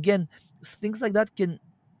 again, things like that can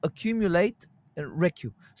accumulate and wreck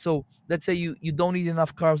you. So let's say you don't eat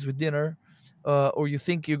enough carbs with dinner, or you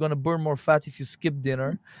think you're gonna burn more fat if you skip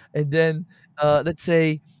dinner, and then let's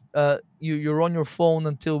say you're on your phone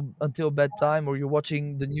until bedtime, or you're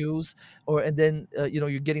watching the news, or and then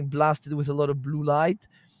you're getting blasted with a lot of blue light,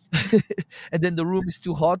 and then the room is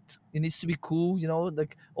too hot. It needs to be cool.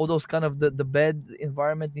 Like all those kind of the bed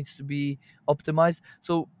environment needs to be optimized.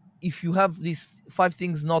 So if you have these five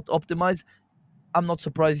things not optimized, I'm not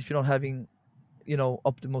surprised if you're not having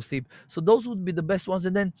optimal sleep. So those would be the best ones.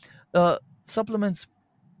 And then supplements,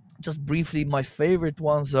 just briefly, my favorite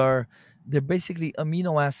ones are, they're basically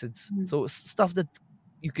amino acids. Mm. So stuff that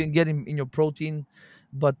you can get in your protein,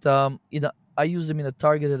 but I use them in a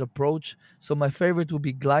targeted approach. So my favorite would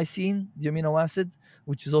be glycine, the amino acid,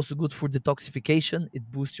 which is also good for detoxification.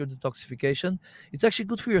 It boosts your detoxification. It's actually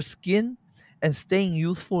good for your skin and staying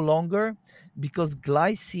youthful longer, because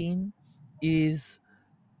glycine is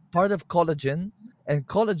part of collagen, and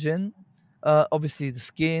collagen, obviously the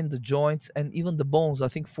skin, the joints, and even the bones. I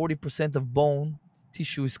think 40% of bone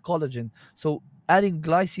tissue is collagen. So adding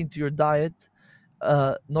glycine to your diet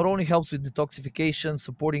not only helps with detoxification,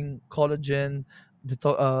 supporting collagen,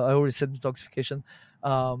 I already said detoxification,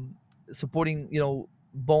 um, supporting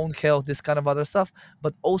bone health, this kind of other stuff.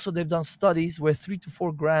 But also they've done studies where 3 to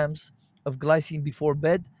 4 grams of glycine before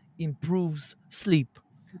bed improves sleep.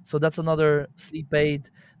 So that's another sleep aid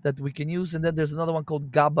that we can use. And then there's another one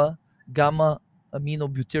called GABA, gamma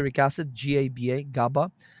aminobutyric acid, GABA,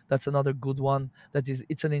 GABA. That's another good one.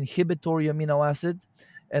 It's an inhibitory amino acid,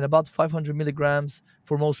 and about 500 milligrams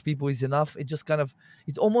for most people is enough.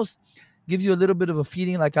 It almost gives you a little bit of a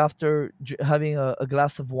feeling like after having a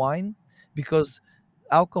glass of wine, because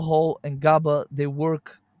alcohol and GABA, they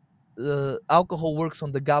work. Alcohol works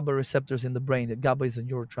on the GABA receptors in the brain. The GABA is a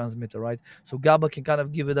neurotransmitter, right? So GABA can kind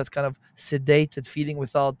of give you that kind of sedated feeling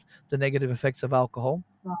without the negative effects of alcohol.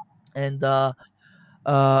 Wow. And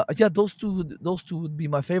yeah, those two would be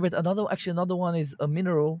my favorite. Another one is a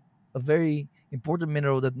mineral, a very important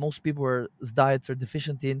mineral that most people's diets are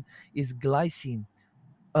deficient in, is glycine.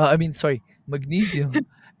 I mean, sorry, magnesium.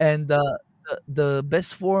 And the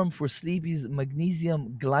best form for sleep is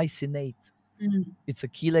magnesium glycinate. Mm. It's a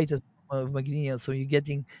chelated form of magnesium, so you're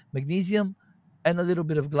getting magnesium and a little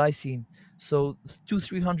bit of glycine. So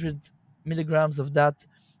 300 milligrams of that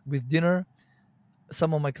with dinner.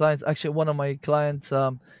 Some of my clients, actually one of my clients,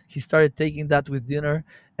 he started taking that with dinner,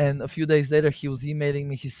 and a few days later he was emailing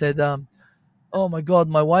me. He said, oh my god,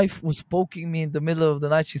 my wife was poking me in the middle of the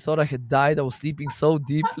night. She thought I had died. I was sleeping so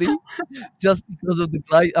deeply just because of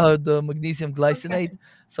the magnesium glycinate. Okay.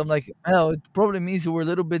 So I'm like, oh, it probably means you were a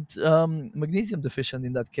little bit magnesium deficient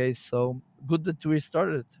in that case. So good that we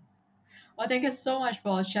started. Well, thank you so much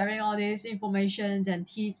for sharing all these information and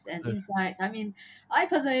tips and insights. I mean, I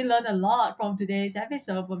personally learned a lot from today's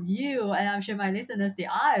episode from you, and I'm sure my listeners they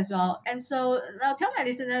are as well. And so now tell my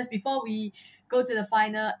listeners before we go to the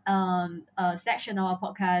final section of our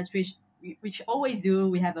podcast, which always do,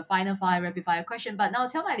 we have a final fire rapid fire question. But now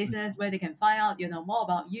tell my listeners where they can find out, more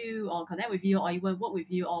about you or connect with you or even work with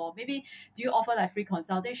you, or maybe do you offer like free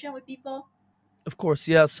consultation with people? Of course,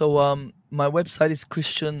 yeah. So my website is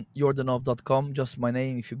christianyordanov.com. Just my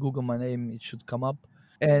name. If you Google my name, it should come up.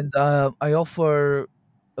 And I offer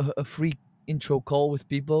a free intro call with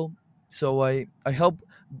people. So I help.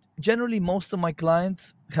 Generally, most of my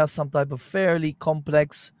clients have some type of fairly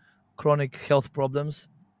complex chronic health problems,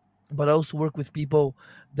 but I also work with people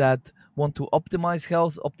that want to optimize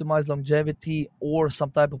health, optimize longevity, or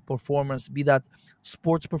some type of performance, be that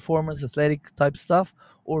sports performance, athletic type stuff,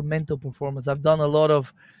 or mental performance. I've done a lot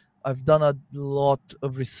of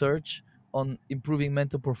research on improving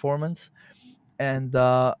mental performance, and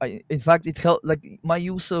in fact, it helped. Like my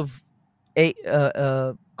use of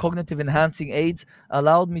cognitive enhancing aids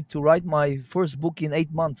allowed me to write my first book in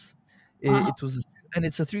 8 months. Wow. It was, and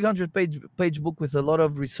it's a 300 page book with a lot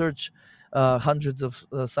of research, hundreds of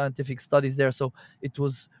scientific studies there. So it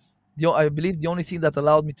was I believe the only thing that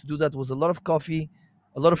allowed me to do that was a lot of coffee,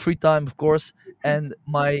 a lot of free time, of course, and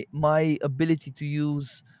my ability to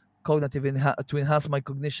use to enhance my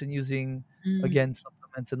cognition using, Mm. again,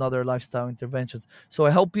 supplements and other lifestyle interventions. So I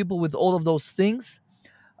help people with all of those things,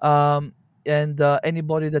 um, and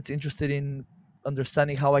anybody that's interested in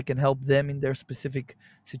understanding how I can help them in their specific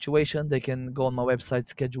situation, they can go on my website,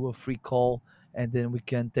 schedule a free call, and then we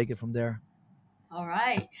can take it from there. All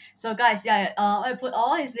right. So, guys, yeah, I put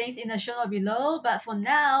all his links in the show note below. But for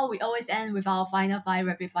now, we always end with our final five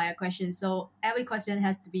rapid fire questions. So, every question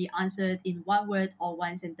has to be answered in one word or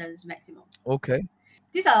one sentence maximum. Okay,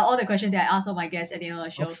 These are all the questions that I ask all my guests at the end of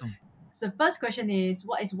the show. awesome. So, first question is,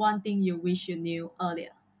 what is one thing you wish you knew earlier?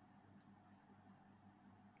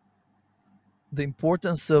 The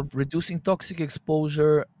importance of reducing toxic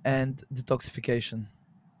exposure and detoxification.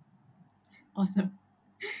 Awesome.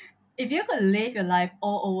 If you could live your life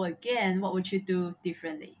all over again, what would you do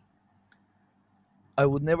differently? I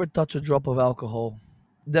would never touch a drop of alcohol.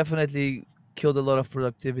 Definitely killed a lot of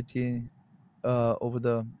productivity over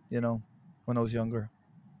the, when I was younger.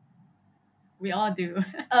 We all do.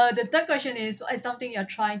 The third question is, what is something you're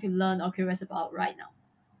trying to learn or curious about right now?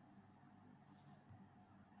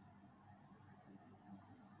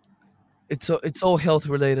 It's all health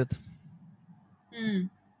related. Mm,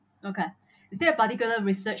 okay. Is there a particular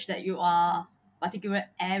research that you are, particular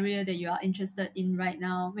area that you are interested in right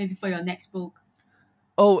now? Maybe for your next book?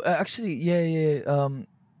 Oh, actually, yeah, yeah.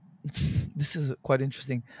 This is quite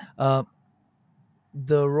interesting. Uh,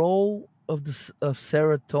 the role of of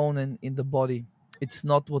serotonin in the body. It's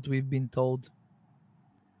not what we've been told.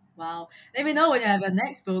 Wow. Let me know when you have a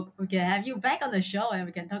next book. We can have you back on the show and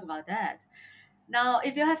we can talk about that. Now,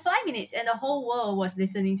 if you have 5 minutes and the whole world was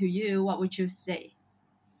listening to you, what would you say?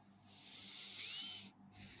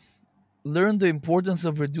 Learn the importance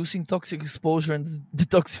of reducing toxic exposure and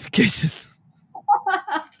detoxification.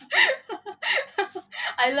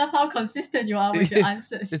 I love how consistent you are with your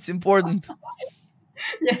answers. It's important.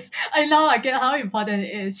 Yes, I know. I get how important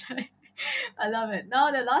it is. Right? I love it.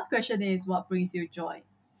 Now, the last question is, what brings you joy?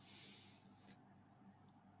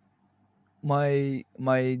 My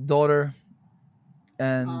daughter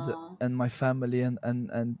and Uh, my family,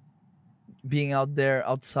 and being out there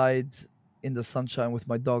outside in the sunshine with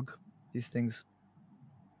my dog. These things.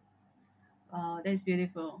 Wow, that's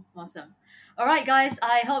beautiful. Awesome. All right, guys.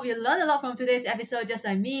 I hope you learned a lot from today's episode. Just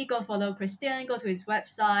like me, go follow Christian, go to his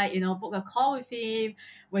website, book a call with him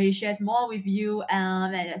where he shares more with you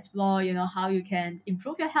and explore, how you can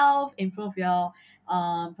improve your health, improve your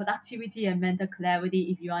productivity and mental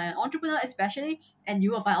clarity if you are an entrepreneur, especially. And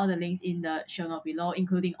you will find all the links in the show note below,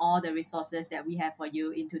 including all the resources that we have for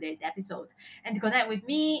you in today's episode. And to connect with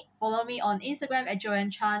me, follow me on Instagram at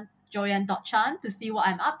Joanne.chan to see what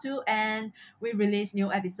I'm up to. And we release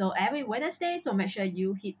new episode every Wednesday, so make sure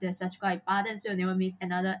you hit the subscribe button so you never miss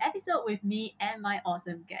another episode with me and my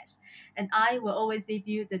awesome guests. And I will always leave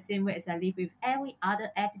you the same way as I leave with every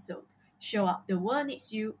other episode. Show up, the world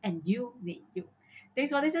needs you and you need you.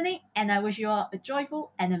 Thanks for listening, and I wish you all a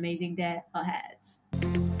joyful and amazing day ahead.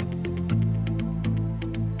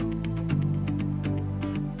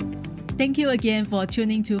 Thank you again for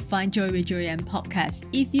tuning to Find Joy with Joanne podcast.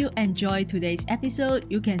 If you enjoyed today's episode,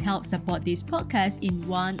 you can help support this podcast in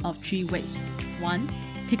one of three ways. One,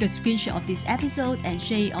 take a screenshot of this episode and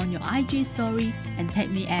share it on your IG story and tag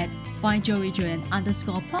me at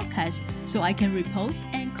findjoyjoanne_podcast so I can repost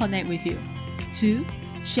and connect with you. Two,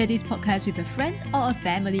 share this podcast with a friend or a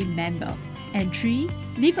family member. And three,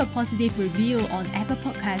 leave a positive review on Apple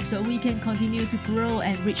Podcasts so we can continue to grow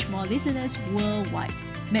and reach more listeners worldwide.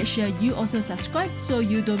 Make sure you also subscribe so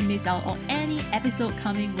you don't miss out on any episode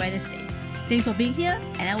coming Wednesday. Thanks for being here,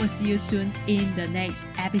 and I will see you soon in the next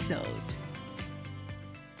episode.